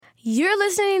You're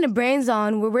listening to Brains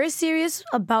On, where we're serious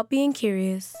about being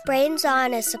curious. Brains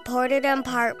On is supported in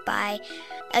part by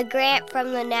a grant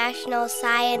from the National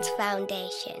Science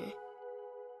Foundation.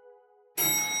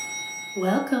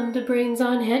 Welcome to Brains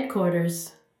On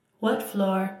headquarters. What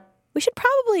floor? We should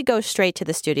probably go straight to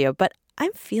the studio, but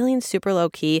I'm feeling super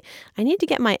low-key. I need to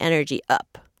get my energy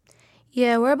up.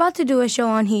 Yeah, we're about to do a show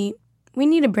on heat. We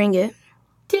need to bring it.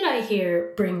 Did I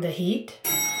hear bring the heat?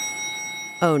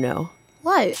 Oh no.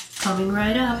 What? Coming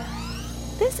right up.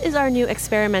 This is our new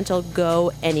experimental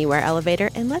Go Anywhere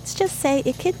elevator, and let's just say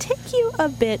it can take you a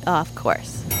bit off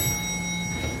course.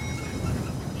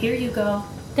 Here you go.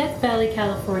 Death Valley,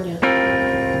 California.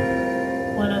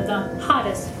 One of the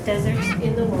hottest deserts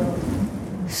in the world.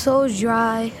 So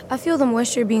dry. I feel the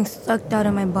moisture being sucked out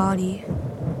of my body.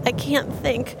 I can't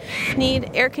think.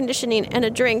 Need air conditioning and a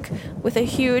drink with a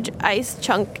huge ice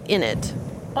chunk in it.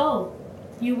 Oh,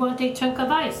 you want a chunk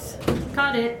of ice.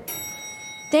 Got it.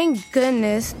 Thank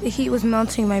goodness the heat was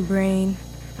melting my brain.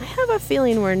 I have a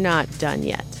feeling we're not done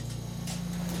yet.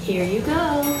 Here you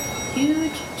go.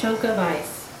 Huge chunk of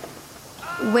ice.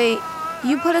 Wait,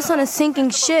 you put us on a sinking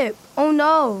ship. Oh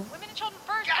no.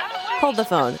 Hold the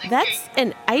phone. That's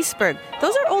an iceberg.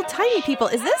 Those are old-timey people.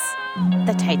 Is this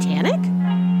the Titanic?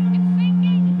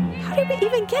 How did we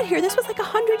even get here? This was like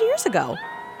 100 years ago.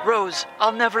 Rose,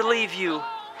 I'll never leave you.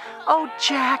 Oh,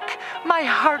 Jack, my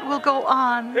heart will go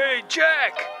on. Hey,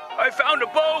 Jack, I found a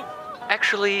boat.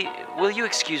 Actually, will you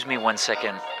excuse me 1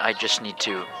 second? I just need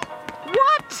to...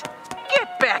 What?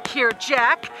 Get back here,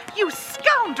 Jack, you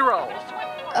scoundrel!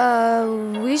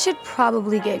 We should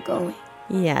probably get going.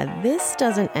 Yeah, this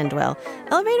doesn't end well.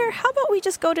 Elevator, how about we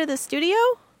just go to the studio?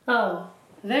 Oh,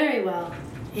 very well,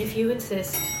 if you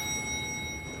insist.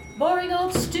 Boring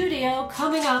old studio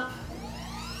coming up.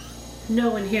 No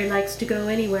one here likes to go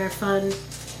anywhere fun.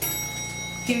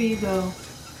 Here you go.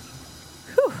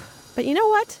 Whew. But you know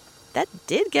what? That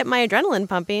did get my adrenaline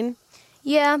pumping.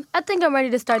 Yeah, I think I'm ready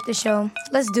to start the show.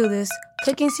 Let's do this.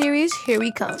 Cooking series, here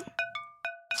we come.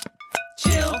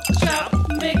 Chill, chop,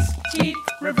 mix, heat,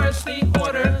 reverse the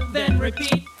order, then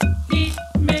repeat. Heat,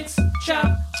 mix,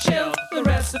 chop, chill, the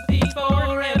recipe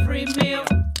for every meal.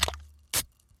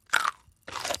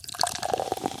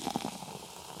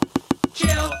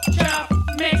 Chill, chop,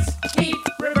 mix, heat,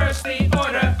 reverse the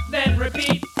order, then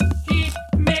repeat. Heat,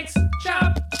 mix,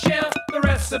 chop, chill, the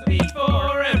recipe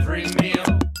for every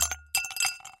meal.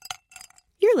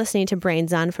 You're listening to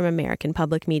Brains On from American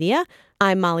Public Media.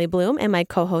 I'm Molly Bloom, and my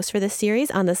co-host for this series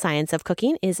on the science of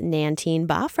cooking is Nantine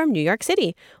Ba from New York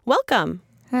City. Welcome.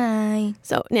 Hi.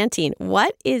 So, Nantine,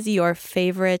 what is your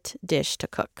favorite dish to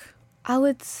cook? I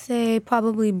would say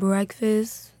probably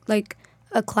breakfast, like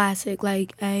a classic,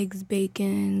 like eggs,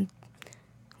 bacon,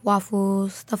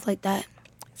 waffles, stuff like that.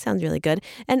 Sounds really good.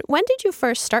 And when did you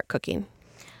first start cooking?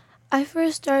 I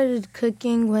first started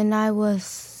cooking when I was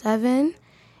 7,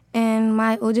 and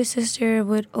my older sister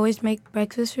would always make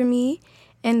breakfast for me.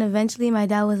 And eventually my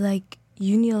dad was like,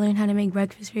 you need to learn how to make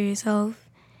breakfast for yourself.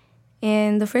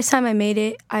 And the first time I made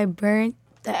it, I burnt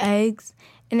the eggs,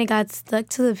 and it got stuck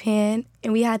to the pan,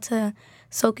 and we had to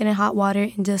soak it in hot water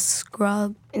and just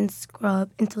scrub and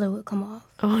scrub until it would come off.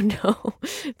 Oh, no.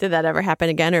 Did that ever happen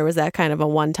again, or was that kind of a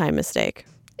one-time mistake?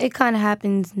 It kind of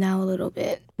happens now a little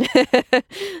bit.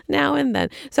 Now and then.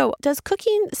 So does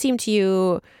cooking seem to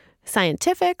you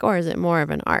scientific, or is it more of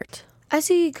an art? I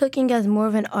see cooking as more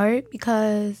of an art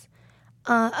because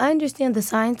I understand the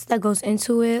science that goes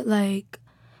into it, like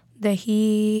the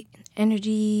heat,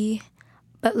 energy,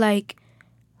 but like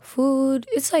food,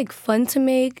 it's like fun to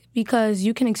make because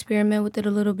you can experiment with it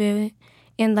a little bit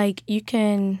and like you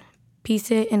can piece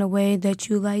it in a way that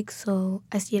you like, so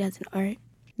I see it as an art.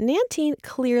 Nantine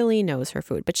clearly knows her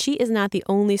food, but she is not the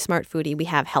only smart foodie we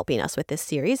have helping us with this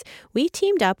series. We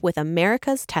teamed up with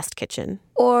America's Test Kitchen.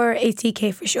 Or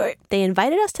ATK for short. They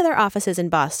invited us to their offices in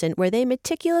Boston where they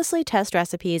meticulously test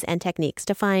recipes and techniques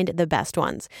to find the best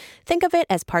ones. Think of it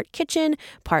as part kitchen,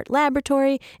 part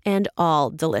laboratory, and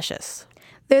all delicious.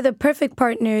 They're the perfect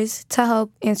partners to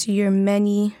help answer your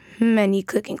many, many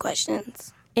cooking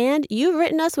questions. And you've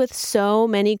written us with so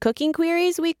many cooking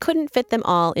queries, we couldn't fit them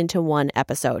all into one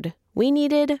episode. We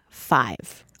needed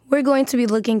 5. We're going to be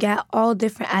looking at all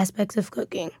different aspects of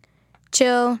cooking.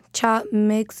 Chill, chop,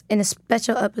 mix, and a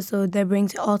special episode that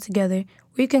brings it all together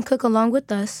where you can cook along with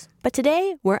us. But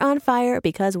today, we're on fire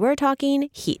because we're talking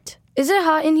heat. Is it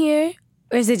hot in here,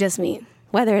 or is it just me?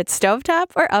 Whether it's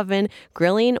stovetop or oven,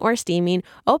 grilling or steaming,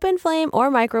 open flame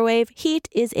or microwave, heat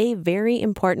is a very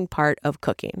important part of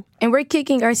cooking. And we're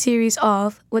kicking our series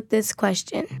off with this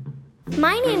question.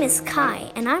 My name is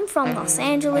Kai, and I'm from Los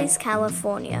Angeles,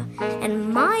 California.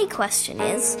 And my question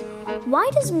is, why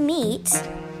does meat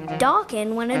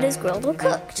darken when it is grilled or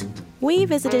cooked? We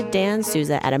visited Dan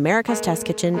Souza at America's Test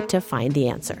Kitchen to find the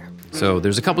answer. So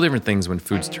there's a couple different things when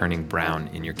food's turning brown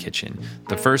in your kitchen.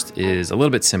 The first is a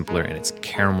little bit simpler, and it's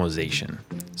caramelization.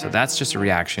 So that's just a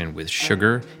reaction with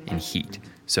sugar and heat.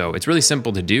 So it's really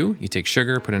simple to do. You take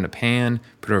sugar, put it in a pan,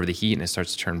 put it over the heat, and it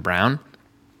starts to turn brown.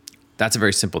 That's a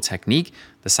very simple technique.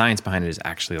 The science behind it is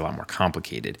actually a lot more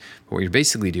complicated. But what you're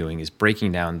basically doing is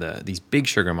breaking down these big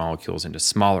sugar molecules into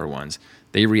smaller ones.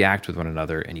 They react with one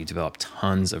another, and you develop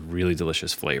tons of really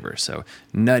delicious flavor. So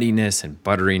nuttiness and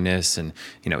butteriness, and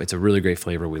it's a really great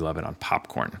flavor. We love it on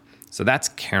popcorn. So that's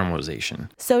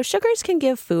caramelization. So sugars can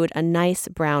give food a nice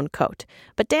brown coat.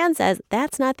 But Dan says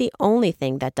that's not the only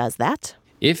thing that does that.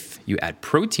 If you add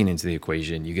protein into the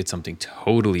equation, you get something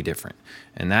totally different,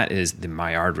 and that is the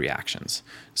Maillard reactions.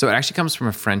 So it actually comes from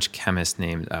a French chemist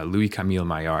named Louis-Camille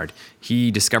Maillard.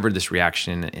 He discovered this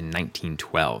reaction in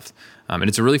 1912. And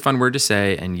it's a really fun word to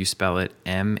say, and you spell it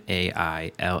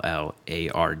Maillard.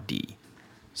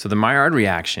 So the Maillard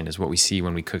reaction is what we see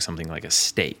when we cook something like a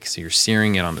steak. So you're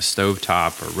searing it on the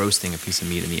stovetop or roasting a piece of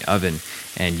meat in the oven,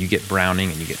 and you get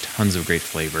browning and you get tons of great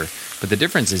flavor. But the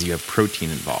difference is you have protein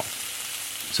involved.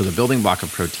 So the building block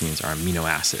of proteins are amino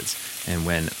acids. And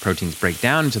when proteins break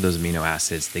down into those amino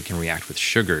acids, they can react with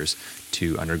sugars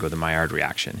to undergo the Maillard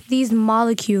reaction. These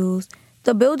molecules,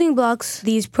 the building blocks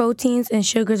these proteins and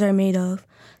sugars are made of,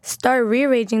 start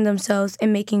rearranging themselves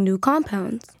and making new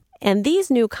compounds. And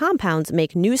these new compounds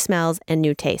make new smells and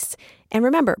new tastes. And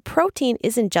remember, protein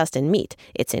isn't just in meat.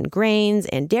 It's in grains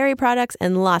and dairy products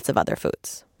and lots of other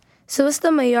foods. So it's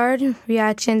the Maillard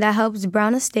reaction that helps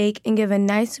brown a steak and give a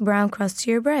nice brown crust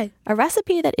to your bread. A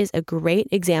recipe that is a great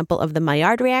example of the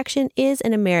Maillard reaction is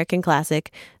an American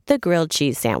classic, the grilled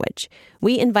cheese sandwich.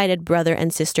 We invited brother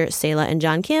and sister Selah and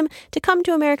John Kim to come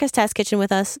to America's Test Kitchen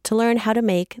with us to learn how to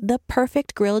make the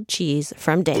perfect grilled cheese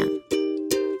from Dan.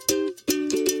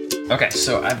 Okay,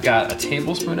 so I've got a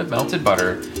tablespoon of melted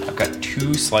butter. I've got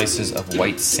 2 slices of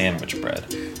white sandwich bread.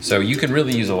 So you can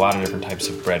really use a lot of different types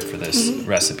of bread for this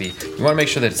recipe. You want to make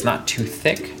sure that it's not too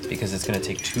thick because it's going to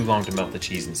take too long to melt the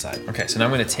cheese inside. Okay, so now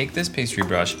I'm going to take this pastry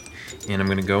brush and I'm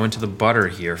going to go into the butter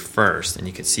here first, and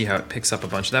you can see how it picks up a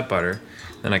bunch of that butter.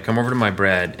 Then I come over to my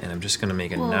bread and I'm just going to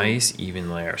make a nice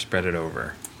even layer, spread it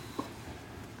over.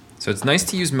 So it's nice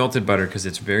to use melted butter because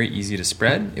it's very easy to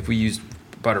spread. If we use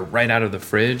butter right out of the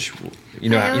fridge, you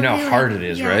know how hard it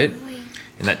is, right?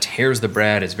 And that tears the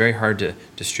bread. It's very hard to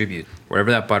distribute. Wherever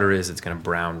that butter is, it's going to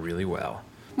brown really well.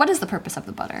 What is the purpose of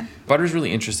the butter? Butter is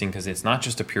really interesting because it's not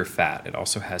just a pure fat. It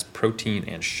also has protein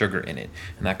and sugar in it,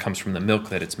 and that comes from the milk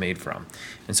that it's made from.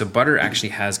 And so butter actually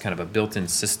has kind of a built-in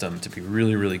system to be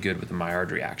really, really good with the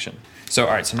Maillard reaction. So,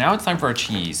 all right, so now it's time for our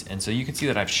cheese. And so you can see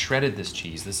that I've shredded this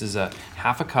cheese. This is a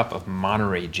half a cup of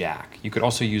Monterey Jack. You could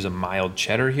also use a mild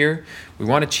cheddar here. We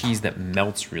want a cheese that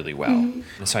melts really well.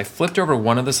 And so I flipped over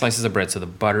one of the slices of bread so the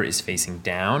butter is facing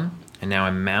down. And now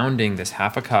I'm mounding this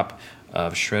half a cup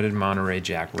of shredded Monterey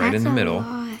Jack right in the middle.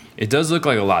 Lot. It does look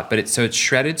like a lot, but it's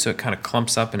shredded, so it kind of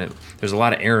clumps up, and there's a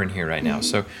lot of air in here right now.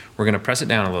 So we're going to press it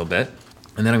down a little bit,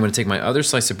 and then I'm going to take my other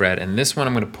slice of bread, and this one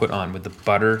I'm going to put on with the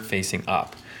butter facing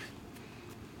up.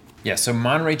 Yeah, so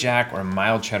Monterey Jack or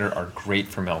mild cheddar are great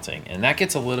for melting, and that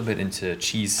gets a little bit into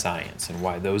cheese science and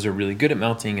why those are really good at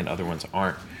melting and other ones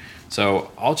aren't.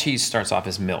 So all cheese starts off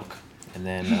as milk, and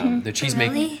then the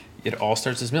cheesemaker, it all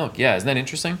starts as milk. Yeah, isn't that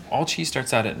interesting? All cheese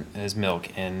starts out as milk,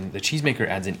 and the cheesemaker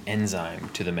adds an enzyme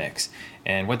to the mix.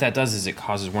 And what that does is it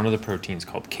causes one of the proteins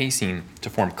called casein to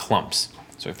form clumps.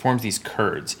 So it forms these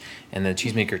curds, and the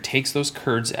cheesemaker takes those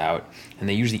curds out, and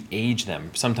they usually age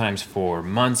them, sometimes for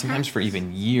months, sometimes for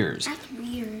even years. That's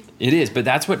weird. It is, but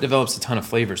that's what develops a ton of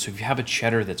flavor. So if you have a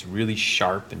cheddar that's really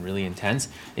sharp and really intense,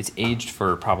 it's aged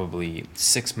for probably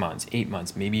 6 months, 8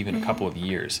 months, maybe even a couple of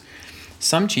years.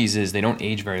 Some cheeses, they don't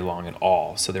age very long at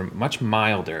all, so they're much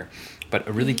milder, but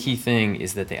a really key thing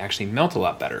is that they actually melt a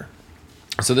lot better.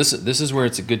 So this is where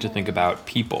it's good to think about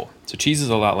people. So cheese is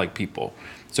a lot like people.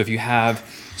 So if you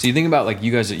think about like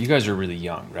you guys are really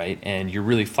young, right? And you're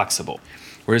really flexible.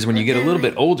 Whereas when you get a little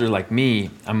bit older like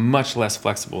me, I'm much less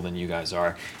flexible than you guys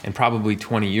are. And probably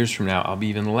 20 years from now, I'll be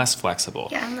even less flexible.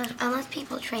 Yeah, unless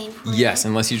people train for it. Yes,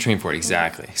 unless you train for it,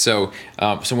 exactly. So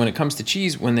when it comes to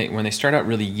cheese, when they start out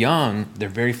really young, they're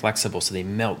very flexible, so they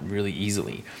melt really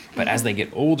easily. But as they get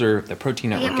older, the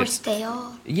protein network gets more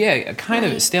stale. Yeah, kind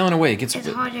of stale in a way. It's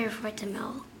harder for it to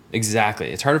melt.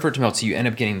 Exactly. It's harder for it to melt, so you end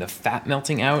up getting the fat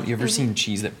melting out. You ever seen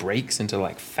cheese that breaks into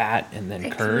like fat and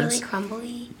then curds? It's really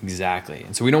crumbly. Exactly.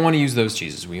 And so we don't want to use those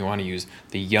cheeses. We want to use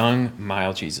the young,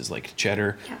 mild cheeses like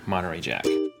cheddar, Monterey Jack.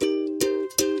 You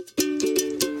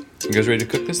guys ready to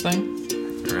cook this thing?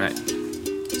 All right.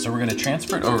 So we're going to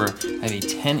transfer it over. I have a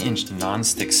 10-inch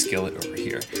nonstick skillet over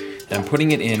here. And I'm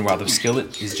putting it in while the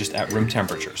skillet is just at room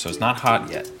temperature, so it's not hot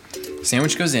yet. The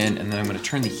sandwich goes in, and then I'm going to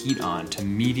turn the heat on to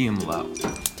medium-low.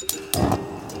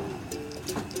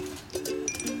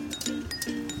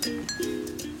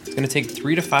 It's going to take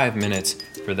 3 to 5 minutes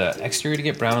for the exterior to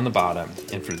get brown on the bottom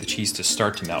and for the cheese to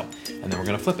start to melt. And then we're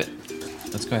going to flip it.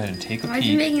 Let's go ahead and take a peek. Why are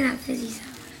you making that fizzy sound?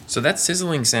 So that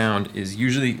sizzling sound is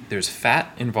usually, there's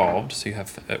fat involved, so you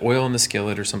have oil in the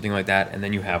skillet or something like that, and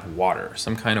then you have water,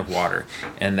 some kind of water,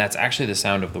 and that's actually the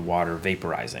sound of the water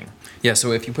vaporizing. Yeah,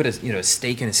 so if you put a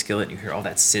steak in a skillet and you hear all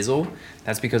that sizzle,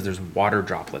 that's because there's water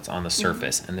droplets on the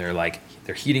surface, and they're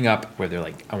heating up where they're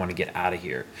like, I want to get out of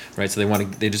here, right? So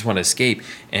they just want to escape,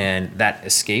 and that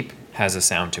escape has a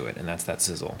sound to it, and that's that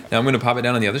sizzle. Now I'm going to pop it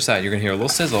down on the other side. You're going to hear a little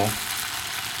sizzle.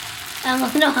 I'm a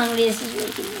little hungry. This is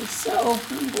making me so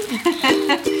hungry.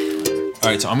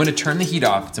 All right, so I'm gonna turn the heat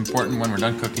off. It's important when we're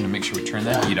done cooking to make sure we turn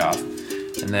that heat off.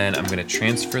 And then I'm gonna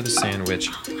transfer the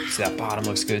sandwich. See, that bottom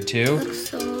looks good too? Looks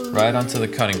so right onto the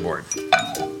cutting board.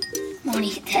 I want to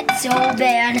eat that so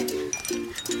bad.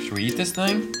 Should we eat this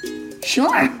thing?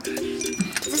 Sure.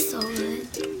 This is so good.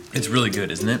 It's really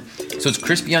good, isn't it? So it's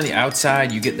crispy on the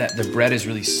outside. You get that the bread is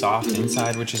really soft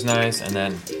inside, which is nice, and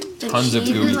then tons of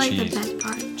gooey cheese. The best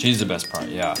part. Cheese is the best part,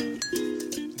 yeah.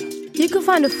 You can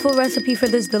find a full recipe for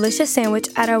this delicious sandwich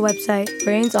at our website,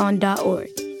 brainson.org.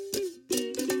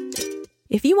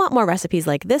 If you want more recipes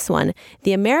like this one,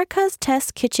 the America's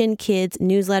Test Kitchen Kids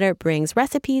newsletter brings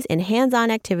recipes and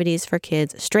hands-on activities for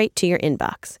kids straight to your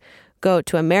inbox. Go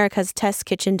to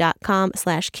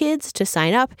americastestkitchen.com/kids to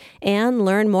sign up and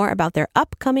learn more about their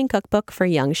upcoming cookbook for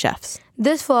young chefs.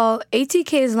 This fall,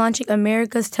 ATK is launching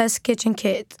America's Test Kitchen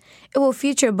Kids. It will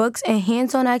feature books and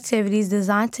hands-on activities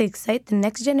designed to excite the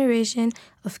next generation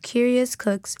of curious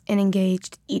cooks and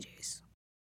engaged eaters.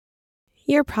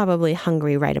 You're probably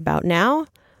hungry right about now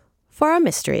for a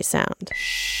mystery sound. Mystery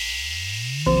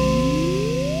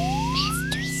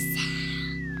sound.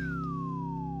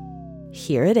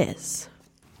 Here it is.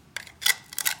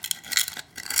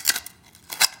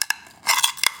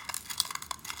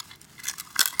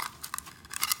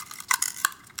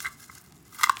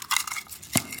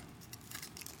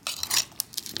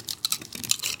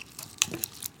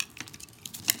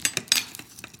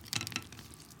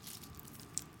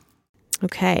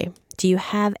 Okay, do you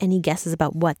have any guesses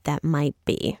about what that might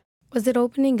be? Was it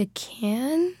opening a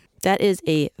can? That is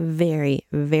a very,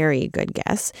 very good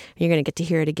guess. You're going to get to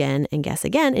hear it again and guess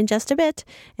again in just a bit,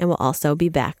 and we'll also be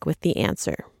back with the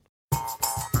answer.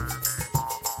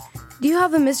 Do you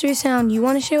have a mystery sound you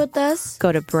want to share with us?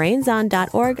 Go to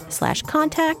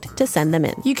brainson.org/contact to send them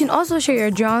in. You can also share your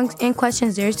drawings and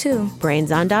questions there too.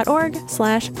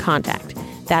 brainson.org/contact.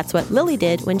 That's what Lily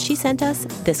did when she sent us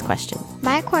this question.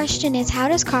 My question is, how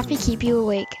does coffee keep you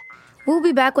awake? We'll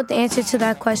be back with the answer to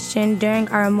that question during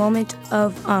our moment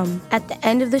of at the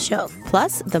end of the show.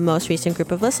 Plus, the most recent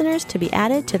group of listeners to be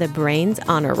added to the Brains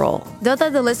Honor Roll. Those are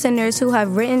the listeners who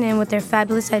have written in with their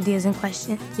fabulous ideas and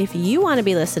questions. If you want to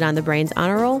be listed on the Brains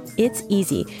Honor Roll, it's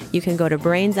easy. You can go to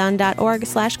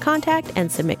brainson.org/contact and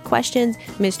submit questions,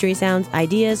 mystery sounds,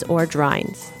 ideas, or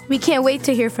drawings. We can't wait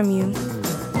to hear from you.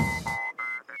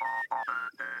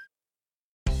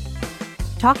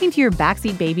 Talking to your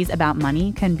backseat babies about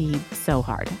money can be so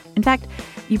hard. In fact,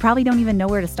 you probably don't even know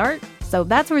where to start. So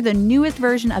that's where the newest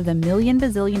version of the Million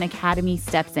Bazillion Academy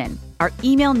steps in, our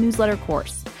email newsletter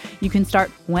course. You can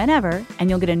start whenever, and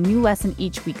you'll get a new lesson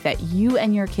each week that you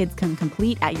and your kids can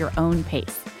complete at your own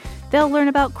pace. They'll learn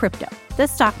about crypto, the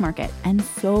stock market, and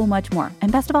so much more.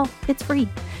 And best of all, it's free.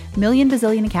 Million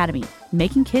Bazillion Academy,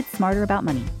 making kids smarter about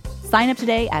money. Sign up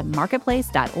today at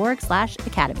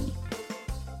marketplace.org/academy.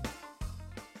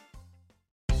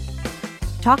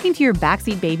 Talking to your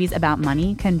backseat babies about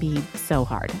money can be so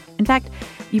hard. In fact,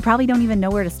 you probably don't even know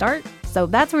where to start. So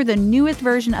that's where the newest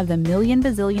version of the Million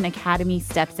Bazillion Academy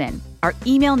steps in, our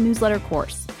email newsletter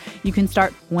course. You can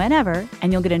start whenever,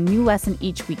 and you'll get a new lesson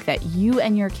each week that you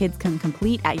and your kids can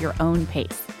complete at your own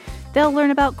pace. They'll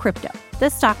learn about crypto, the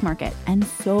stock market, and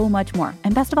so much more.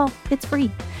 And best of all, it's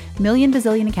free. Million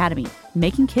Bazillion Academy,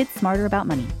 making kids smarter about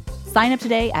money. Sign up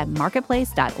today at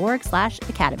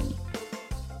marketplace.org/academy.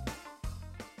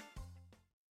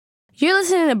 You're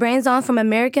listening to Brains On from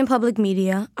American Public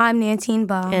Media. I'm Nantine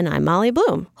Baugh. And I'm Molly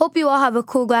Bloom. Hope you all have a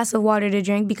cool glass of water to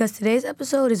drink because today's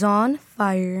episode is on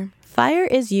fire. Fire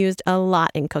is used a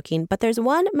lot in cooking, but there's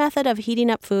one method of heating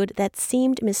up food that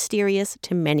seemed mysterious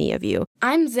to many of you.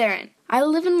 I'm Zarin. I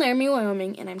live in Laramie,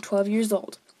 Wyoming, and I'm 12 years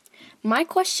old. My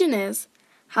question is,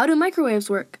 how do microwaves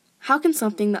work? How can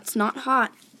something that's not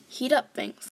hot heat up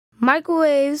things?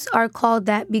 Microwaves are called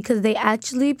that because they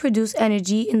actually produce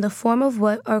energy in the form of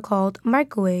what are called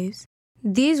microwaves.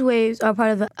 These waves are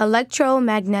part of the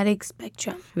electromagnetic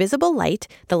spectrum. Visible light,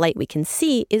 the light we can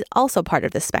see, is also part of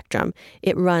the spectrum.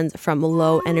 It runs from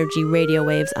low-energy radio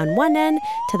waves on one end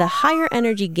to the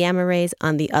higher-energy gamma rays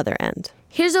on the other end.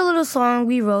 Here's a little song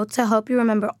we wrote to help you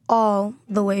remember all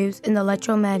the waves in the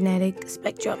electromagnetic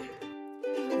spectrum.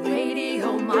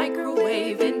 Radio,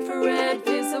 microwave, infrared,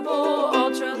 visible,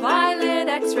 ultraviolet,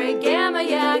 X-ray, gamma,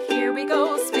 yeah, here we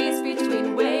go. Space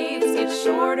between waves gets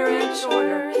shorter and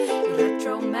shorter.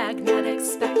 Electromagnetic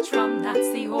spectrum,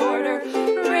 that's the order.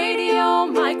 Radio,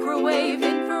 microwave,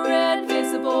 infrared,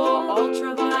 visible,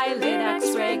 ultraviolet,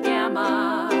 X-ray,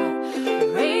 gamma.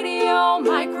 Radio,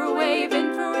 microwave,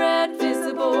 infrared,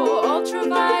 visible,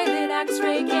 ultraviolet,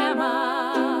 X-ray,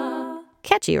 gamma.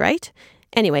 Catchy, right?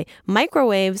 Anyway,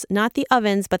 microwaves, not the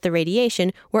ovens, but the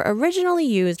radiation, were originally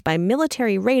used by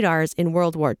military radars in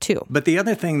World War II. But the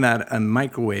other thing that a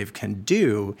microwave can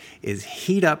do is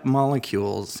heat up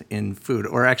molecules in food,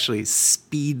 or actually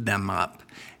speed them up,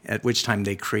 at which time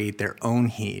they create their own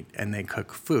heat and they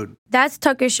cook food. That's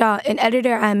Tucker Shaw, an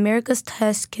editor at America's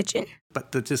Test Kitchen.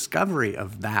 But the discovery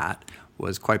of that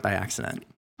was quite by accident.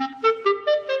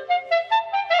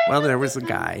 Well, there was a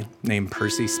guy named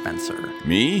Percy Spencer.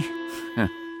 Me?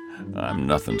 I'm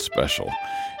nothing special.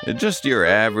 Just your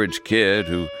average kid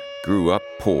who grew up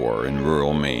poor in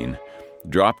rural Maine,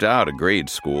 dropped out of grade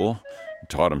school,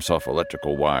 taught himself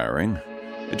electrical wiring,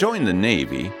 joined the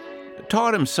Navy,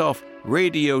 taught himself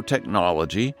radio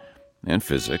technology and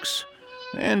physics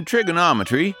and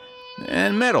trigonometry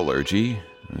and metallurgy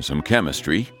and some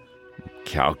chemistry,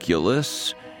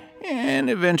 calculus, and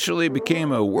eventually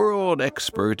became a world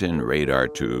expert in radar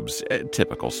tubes. A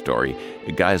typical story.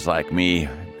 Guys like me,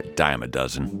 a dime a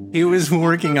dozen. He was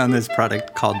working on this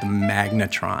product called the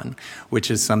magnetron,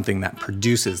 which is something that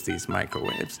produces these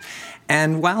microwaves.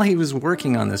 And while he was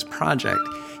working on this project,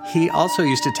 he also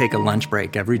used to take a lunch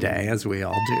break every day, as we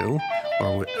all do,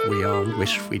 or we all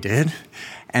wish we did.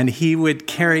 And he would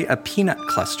carry a peanut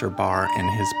cluster bar in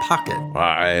his pocket.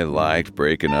 I liked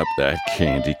breaking up that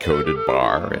candy-coated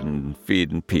bar and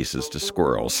feeding pieces to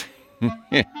squirrels.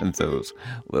 And those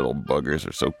little buggers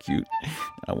are so cute.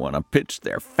 I want to pinch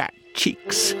their fat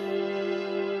cheeks.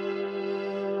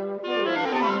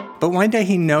 But one day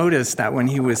he noticed that when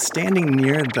he was standing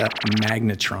near the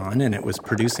magnetron and it was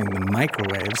producing the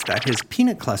microwaves, that his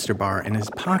peanut cluster bar in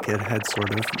his pocket had sort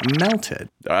of melted.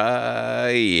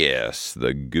 Yes,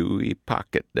 the gooey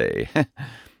pocket day.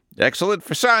 Excellent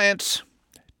for science.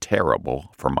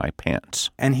 Terrible for my pants.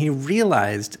 And he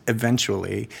realized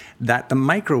eventually that the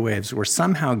microwaves were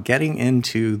somehow getting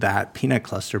into that peanut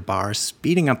cluster bar,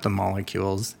 speeding up the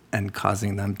molecules and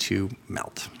causing them to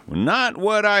melt. Not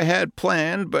what I had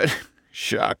planned, but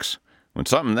shucks. When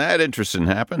something that interesting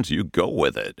happens, you go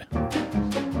with it.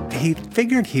 He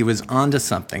figured he was onto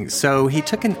something, so he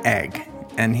took an egg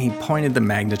and he pointed the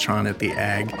magnetron at the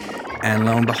egg, and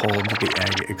lo and behold, the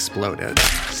egg exploded.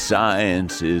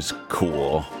 Science is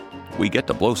cool. We get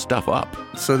to blow stuff up.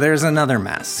 So there's another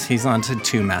mess. He's onto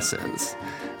two messes.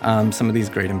 Some of these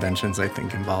great inventions, I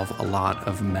think, involve a lot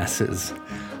of messes.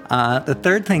 The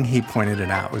third thing he pointed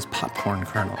it out was popcorn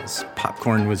kernels.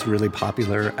 Popcorn was really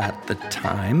popular at the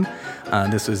time.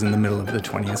 This was in the middle of the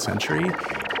 20th century,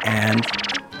 and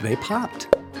they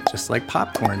popped, just like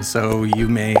popcorn. So you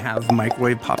may have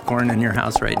microwave popcorn in your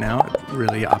house right now. It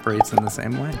really operates in the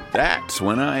same way. That's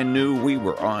when I knew we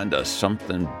were on to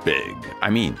something big. I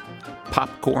mean,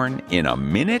 popcorn in a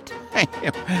minute?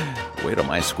 Wait till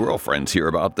my squirrel friends hear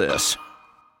about this.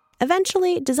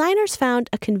 Eventually, designers found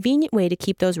a convenient way to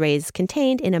keep those rays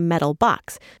contained in a metal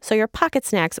box so your pocket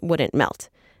snacks wouldn't melt.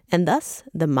 And thus,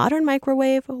 the modern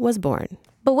microwave was born.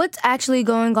 But what's actually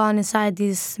going on inside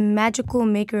this magical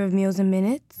maker of meals and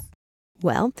minutes?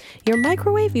 Well, your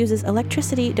microwave uses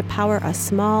electricity to power a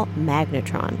small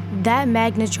magnetron. That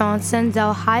magnetron sends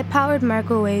out high-powered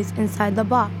microwaves inside the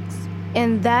box.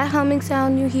 And that humming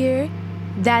sound you hear,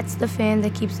 that's the fan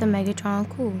that keeps the magnetron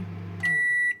cool.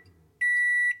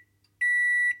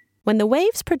 When the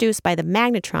waves produced by the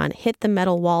magnetron hit the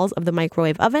metal walls of the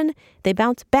microwave oven, they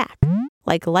bounce back,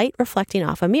 like light reflecting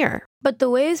off a mirror. But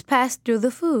the waves pass through the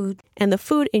food. And the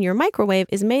food in your microwave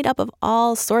is made up of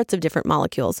all sorts of different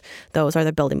molecules. Those are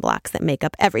the building blocks that make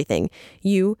up everything.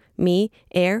 You, me,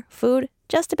 air, food,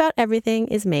 just about everything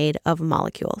is made of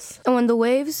molecules. And when the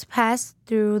waves pass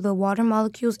through the water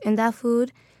molecules in that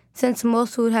food, since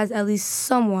most food has at least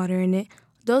some water in it,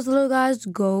 those little guys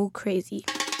go crazy.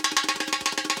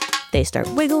 They start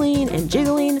wiggling and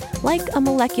jiggling like a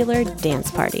molecular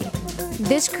dance party.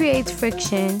 This creates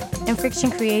friction, and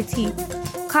friction creates heat.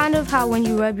 Kind of how when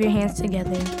you rub your hands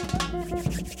together.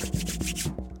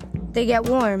 They get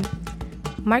warm.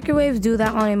 Microwaves do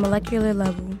that on a molecular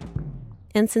level.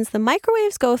 And since the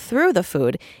microwaves go through the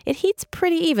food, it heats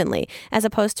pretty evenly, as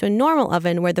opposed to a normal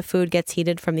oven where the food gets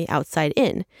heated from the outside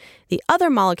in. The other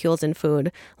molecules in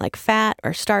food, like fat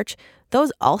or starch,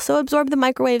 those also absorb the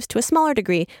microwaves to a smaller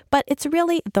degree, but it's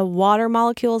really the water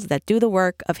molecules that do the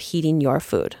work of heating your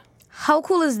food. How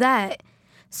cool is that?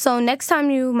 So next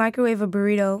time you microwave a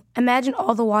burrito, imagine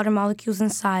all the water molecules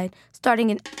inside,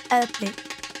 starting an epic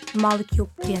molecule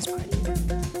dance party.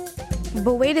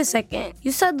 But wait a second.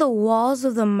 You said the walls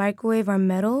of the microwave are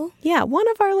metal? Yeah, one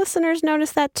of our listeners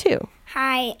noticed that too.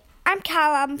 Hi, I'm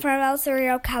Cal. I'm from El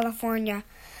Cerrito, California.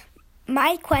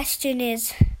 My question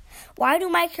is, why do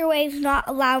microwaves not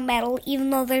allow metal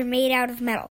even though they're made out of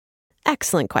metal?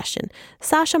 Excellent question.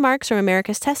 Sasha Marks from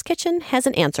America's Test Kitchen has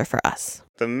an answer for us.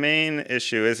 The main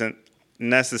issue isn't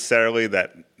necessarily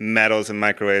that metals and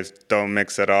microwaves don't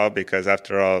mix at all, because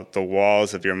after all, the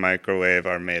walls of your microwave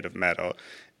are made of metal.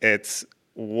 It's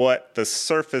what the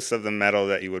surface of the metal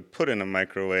that you would put in a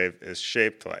microwave is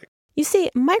shaped like. You see,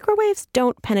 microwaves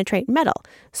don't penetrate metal,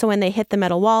 so when they hit the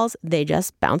metal walls, they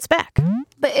just bounce back.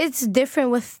 But it's different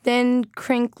with thin,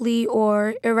 crinkly,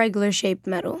 or irregular-shaped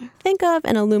metal. Think of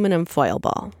an aluminum foil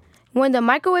ball. When the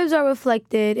microwaves are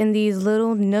reflected in these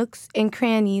little nooks and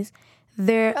crannies,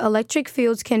 their electric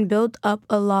fields can build up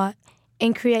a lot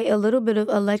and create a little bit of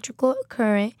electrical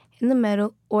current in the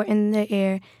metal or in the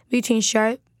air between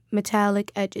sharp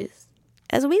metallic edges.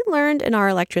 As we learned in our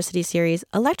electricity series,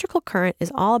 electrical current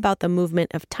is all about the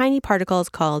movement of tiny particles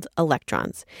called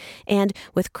electrons. And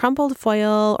with crumpled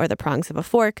foil or the prongs of a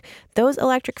fork, those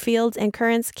electric fields and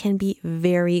currents can be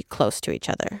very close to each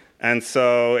other. And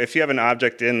so if you have an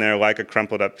object in there like a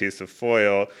crumpled up piece of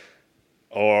foil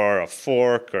or a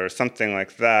fork or something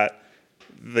like that,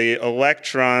 the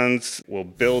electrons will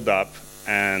build up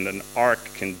and an arc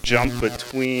can jump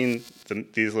between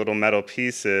these little metal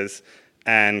pieces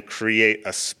and create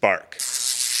a spark.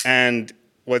 And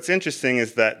what's interesting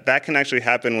is that that can actually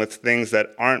happen with things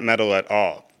that aren't metal at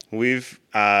all. We've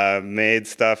made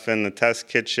stuff in the test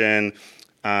kitchen,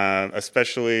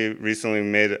 especially recently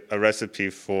made a recipe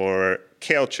for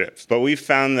kale chips. But we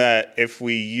found that if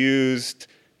we used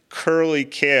curly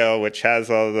kale, which has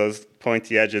all those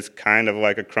pointy edges, kind of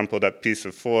like a crumpled up piece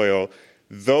of foil,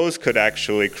 those could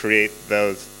actually create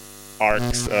those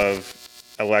arcs of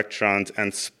electrons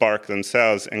and spark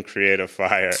themselves and create a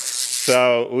fire.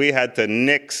 So we had to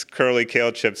nix curly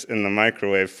kale chips in the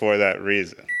microwave for that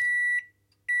reason.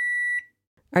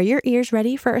 Are your ears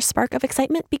ready for a spark of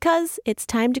excitement? Because it's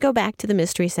time to go back to the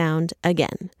mystery sound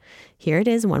again. Here it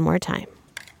is one more time.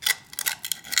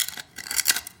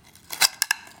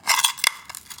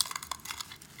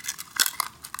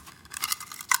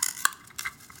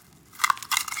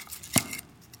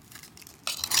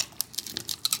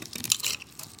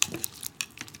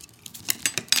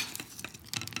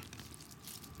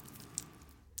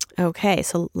 Okay,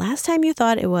 so last time you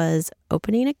thought it was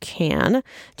opening a can.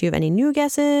 Do you have any new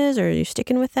guesses, or are you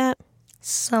sticking with that?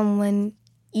 Someone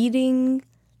eating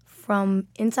from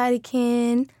inside a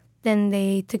can, then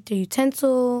they took their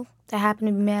utensil that happened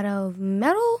to be made of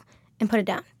metal and put it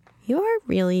down. You are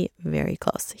really very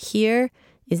close. Here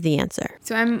is the answer.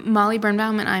 So I'm Molly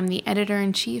Birnbaum, and I'm the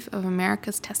editor-in-chief of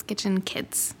America's Test Kitchen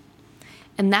Kids.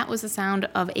 And that was the sound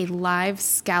of a live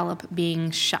scallop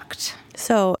being shucked.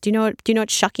 So, do you know what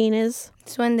shucking is?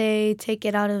 It's when they take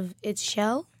it out of its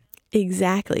shell.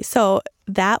 Exactly. So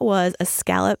that was a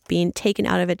scallop being taken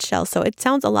out of its shell. So it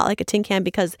sounds a lot like a tin can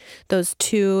because those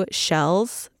two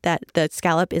shells that the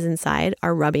scallop is inside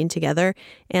are rubbing together.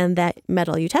 And that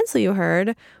metal utensil you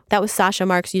heard, that was Sasha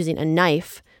Marks using a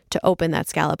knife to open that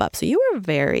scallop up. So you were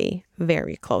very,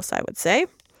 very close, I would say.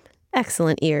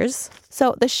 Excellent ears.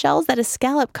 So the shells that a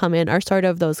scallop come in are sort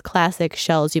of those classic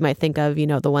shells you might think of,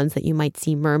 the ones that you might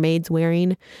see mermaids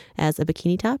wearing as a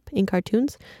bikini top in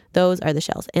cartoons. Those are the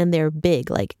shells, and they're big,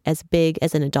 like as big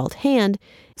as an adult hand.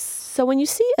 So when you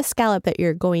see a scallop that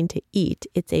you're going to eat,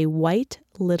 it's a white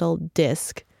little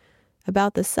disc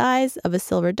about the size of a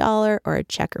silver dollar or a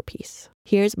checker piece.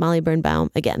 Here's Molly Birnbaum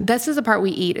again. This is the part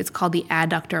we eat. It's called the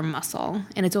adductor muscle,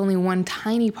 and it's only one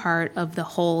tiny part of the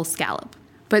whole scallop.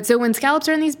 But so when scallops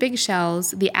are in these big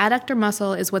shells, the adductor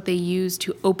muscle is what they use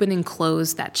to open and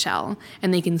close that shell.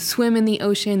 And they can swim in the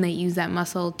ocean. They use that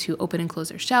muscle to open and close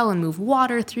their shell and move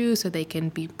water through so they can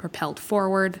be propelled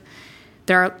forward.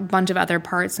 There are a bunch of other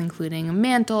parts, including a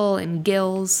mantle and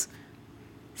gills.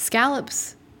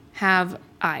 Scallops have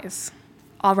eyes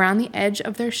all around the edge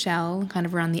of their shell, kind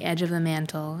of around the edge of the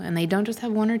mantle. And they don't just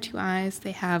have 1 or 2 eyes,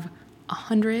 they have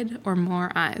 100 or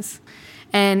more eyes.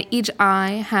 And each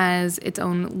eye has its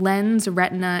own lens,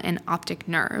 retina, and optic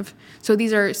nerve. So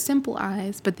these are simple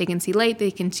eyes, but they can see light,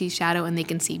 they can see shadow, and they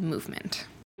can see movement.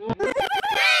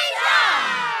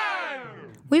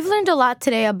 We've learned a lot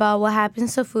today about what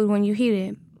happens to food when you heat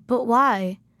it. But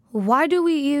why? Why do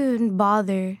we even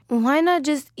bother? Why not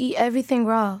just eat everything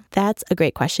raw? That's a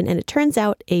great question, and it turns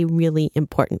out a really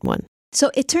important one. So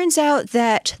it turns out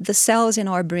that the cells in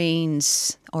our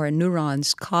brains, our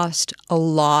neurons, cost a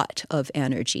lot of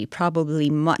energy, probably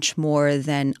much more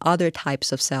than other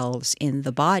types of cells in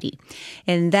the body.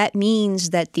 And that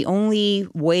means that the only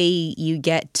way you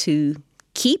get to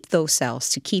keep those cells,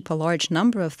 to keep a large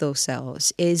number of those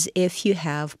cells, is if you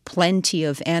have plenty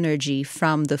of energy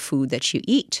from the food that you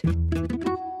eat.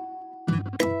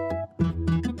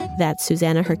 That's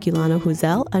Susanna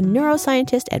Herculano-Huzel, a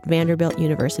neuroscientist at Vanderbilt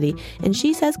University, and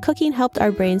she says cooking helped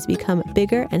our brains become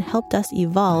bigger and helped us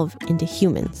evolve into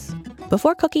humans.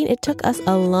 Before cooking, it took us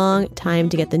a long time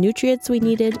to get the nutrients we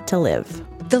needed to live.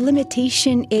 The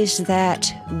limitation is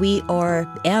that we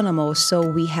are animals, so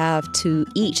we have to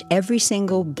eat every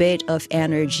single bit of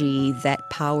energy that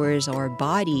powers our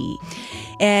body.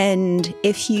 And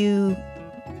if you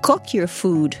cook your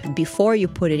food before you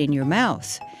put it in your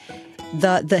mouth,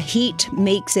 the heat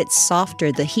makes it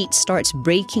softer. The heat starts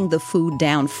breaking the food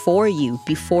down for you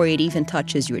before it even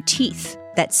touches your teeth.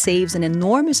 That saves an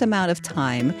enormous amount of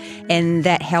time, and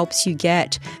that helps you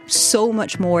get so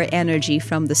much more energy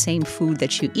from the same food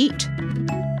that you eat.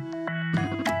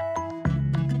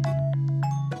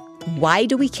 Why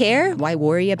do we care? Why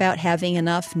worry about having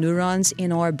enough neurons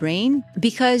in our brain?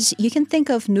 Because you can think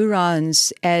of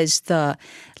neurons as the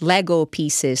Lego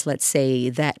pieces, let's say,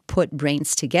 that put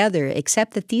brains together,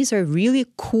 except that these are really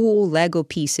cool Lego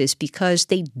pieces because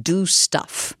they do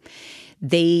stuff.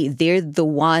 They're the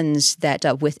ones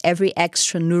that with every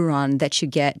extra neuron that you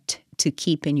get to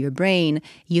keep in your brain,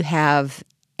 you have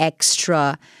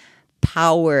extra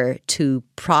power to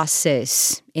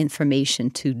process information,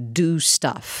 to do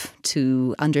stuff,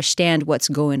 to understand what's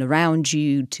going around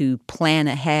you, to plan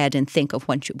ahead and think of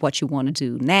what you want to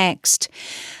do next.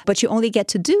 But you only get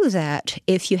to do that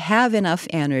if you have enough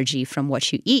energy from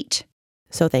what you eat.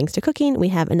 So thanks to cooking, we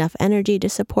have enough energy to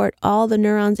support all the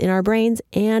neurons in our brains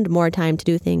and more time to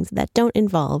do things that don't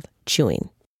involve chewing.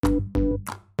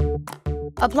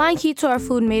 Applying heat to our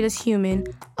food made us human,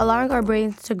 allowing our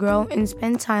brains to grow and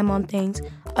spend time on things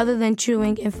other than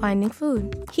chewing and finding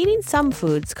food. Heating some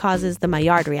foods causes the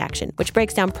Maillard reaction, which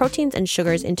breaks down proteins and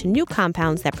sugars into new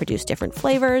compounds that produce different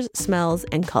flavors, smells,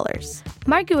 and colors.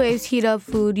 Microwaves heat up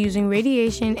food using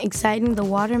radiation, exciting the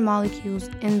water molecules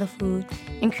in the food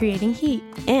and creating heat.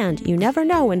 And you never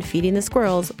know when feeding the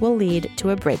squirrels will lead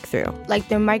to a breakthrough. Like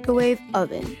their microwave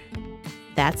oven.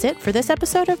 That's it for this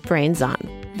episode of Brains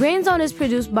On. Brains On is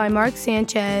produced by Mark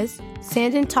Sanchez,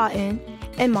 Sandon Totten,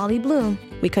 and Molly Bloom.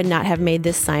 We could not have made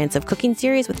this Science of Cooking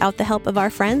series without the help of our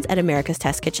friends at America's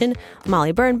Test Kitchen,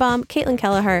 Molly Birnbaum, Caitlin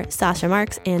Kelleher, Sasha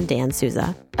Marks, and Dan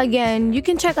Souza. Again, you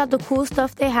can check out the cool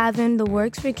stuff they have in the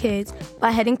works for kids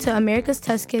by heading to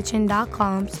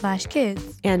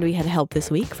americastestkitchen.com/kids. And we had help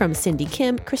this week from Cindy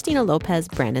Kim, Christina Lopez,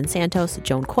 Brandon Santos,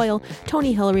 Joan Coyle,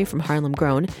 Tony Hillary from Harlem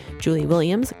Grown, Julie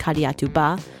Williams, Kadiatu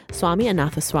Ba, Swami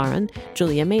Anathaswaran,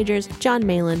 Julia Majors, John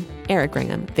Malin, Eric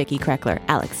Ringham, Vicky Kreckler,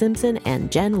 Alex Simpson,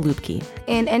 and Jen Lupke.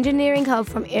 And engineering help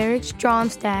from Eric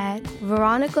Stromstad,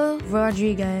 Veronica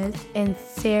Rodriguez, and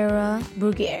Sarah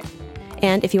Bruguier.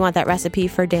 And if you want that recipe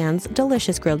for Dan's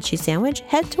delicious grilled cheese sandwich,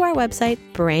 head to our website,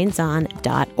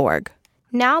 brainson.org.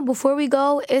 Now, before we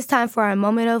go, it's time for our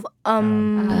moment of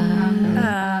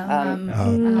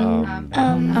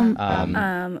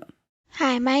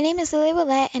Hi, my name is Lily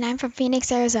Willette, and I'm from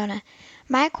Phoenix, Arizona.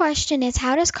 My question is,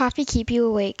 how does coffee keep you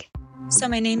awake? So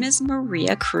my name is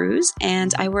Maria Cruz,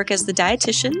 and I work as the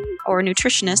dietitian or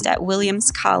nutritionist at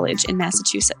Williams College in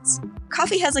Massachusetts.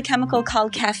 Coffee has a chemical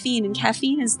called caffeine, and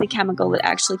caffeine is the chemical that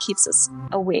actually keeps us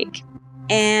awake.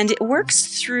 And it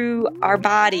works through our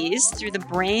bodies, through the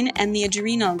brain and the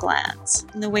adrenal glands.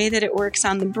 And the way that it works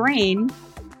on the brain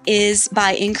is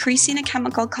by increasing a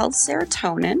chemical called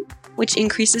serotonin, which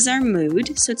increases our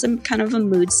mood. So it's a kind of a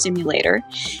mood stimulator,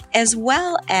 as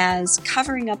well as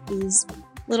covering up these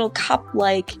little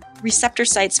cup-like receptor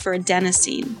sites for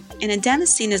adenosine. And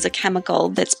adenosine is a chemical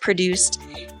that's produced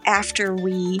after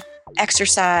we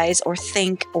exercise or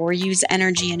think or use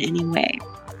energy in any way.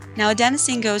 Now,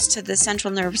 adenosine goes to the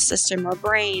central nervous system or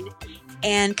brain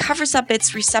and covers up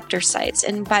its receptor sites.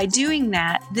 And by doing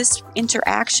that, this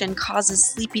interaction causes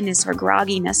sleepiness or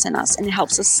grogginess in us, and it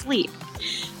helps us sleep.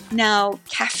 Now,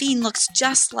 caffeine looks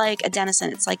just like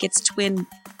adenosine. It's like its twin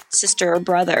sister or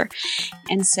brother.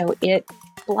 And so it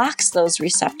blocks those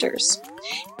receptors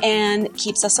and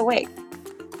keeps us awake.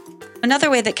 Another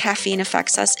way that caffeine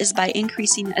affects us is by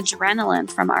increasing adrenaline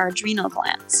from our adrenal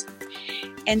glands.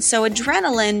 And so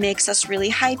adrenaline makes us really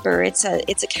hyper. It's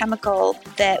a chemical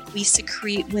that we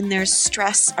secrete when there's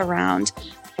stress around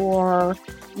or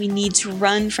we need to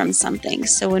run from something.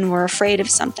 So when we're afraid of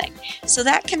something. So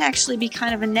that can actually be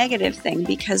kind of a negative thing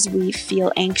because we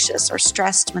feel anxious or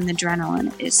stressed when the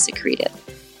adrenaline is secreted.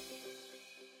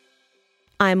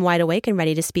 I'm wide awake and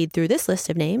ready to speed through this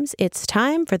list of names. It's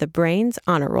time for the Brains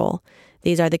Honor Roll.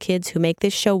 These are the kids who make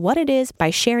this show what it is by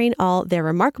sharing all their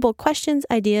remarkable questions,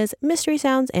 ideas, mystery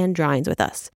sounds, and drawings with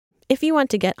us. If you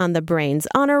want to get on the Brains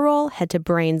Honor Roll, head to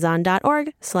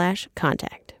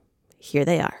brainson.org/contact. Here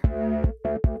they are.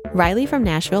 Riley from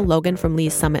Nashville, Logan from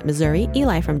Lee's Summit, Missouri,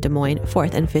 Eli from Des Moines,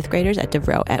 4th and 5th graders at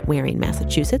Devereux at Waring,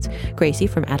 Massachusetts, Gracie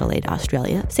from Adelaide,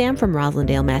 Australia, Sam from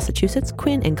Roslindale, Massachusetts,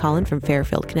 Quinn and Colin from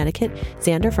Fairfield, Connecticut,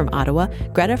 Xander from Ottawa,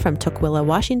 Greta from Tukwila,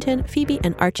 Washington, Phoebe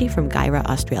and Archie from Guyra,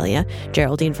 Australia,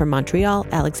 Geraldine from Montreal,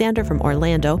 Alexander from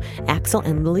Orlando, Axel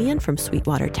and Lillian from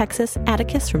Sweetwater, Texas,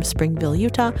 Atticus from Springville,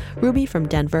 Utah, Ruby from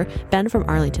Denver, Ben from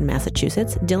Arlington,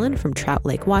 Massachusetts, Dylan from Trout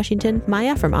Lake, Washington,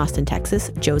 Maya from Austin,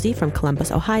 Texas, Josie from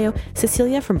Columbus, Ohio,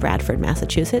 Cecilia from Bradford,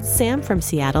 Massachusetts, Sam from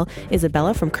Seattle,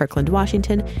 Isabella from Kirkland,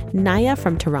 Washington, Naya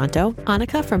from Toronto,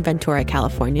 Annika from Ventura,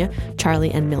 California,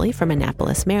 Charlie and Millie from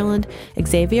Annapolis, Maryland,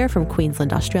 Xavier from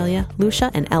Queensland, Australia,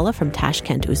 Lucia and Ella from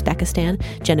Tashkent, Uzbekistan,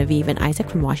 Genevieve and Isaac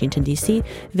from Washington, D.C.,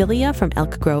 Villia from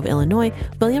Elk Grove, Illinois,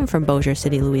 William from Bossier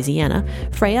City, Louisiana,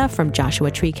 Freya from Joshua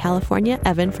Tree, California,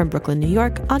 Evan from Brooklyn, New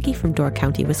York, Augie from Door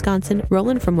County, Wisconsin,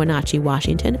 Roland from Wenatchee,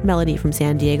 Washington, Melody from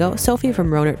San Diego, Sophie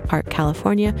from Rohnert Park,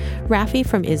 California, Rafi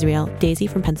from Israel, Daisy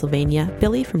from Pennsylvania,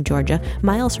 Billy from Georgia,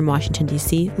 Miles from Washington,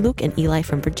 D.C., Luke and Eli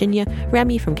from Virginia,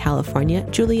 Remy from California,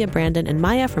 Julia, Brandon, and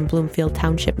Maya from Bloomfield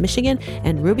Township, Michigan,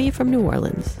 and Ruby from New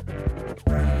Orleans.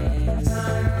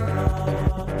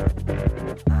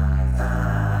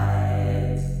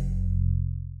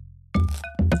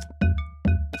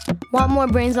 Want more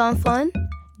Brains On fun?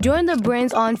 Join the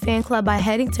Brains On fan club by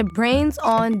heading to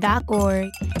brainson.org.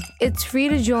 It's free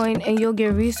to join and you'll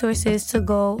get resources to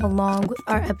go along with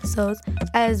our episodes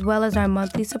as well as our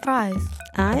monthly surprise.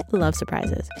 I love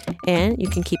surprises. And you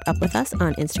can keep up with us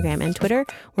on Instagram and Twitter.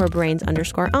 We're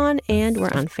Brains_on and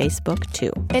we're on Facebook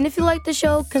too. And if you like the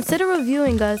show, consider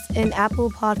reviewing us in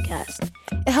Apple Podcasts.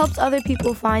 It helps other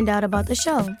people find out about the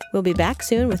show. We'll be back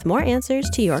soon with more answers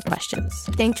to your questions.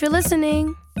 Thanks for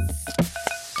listening.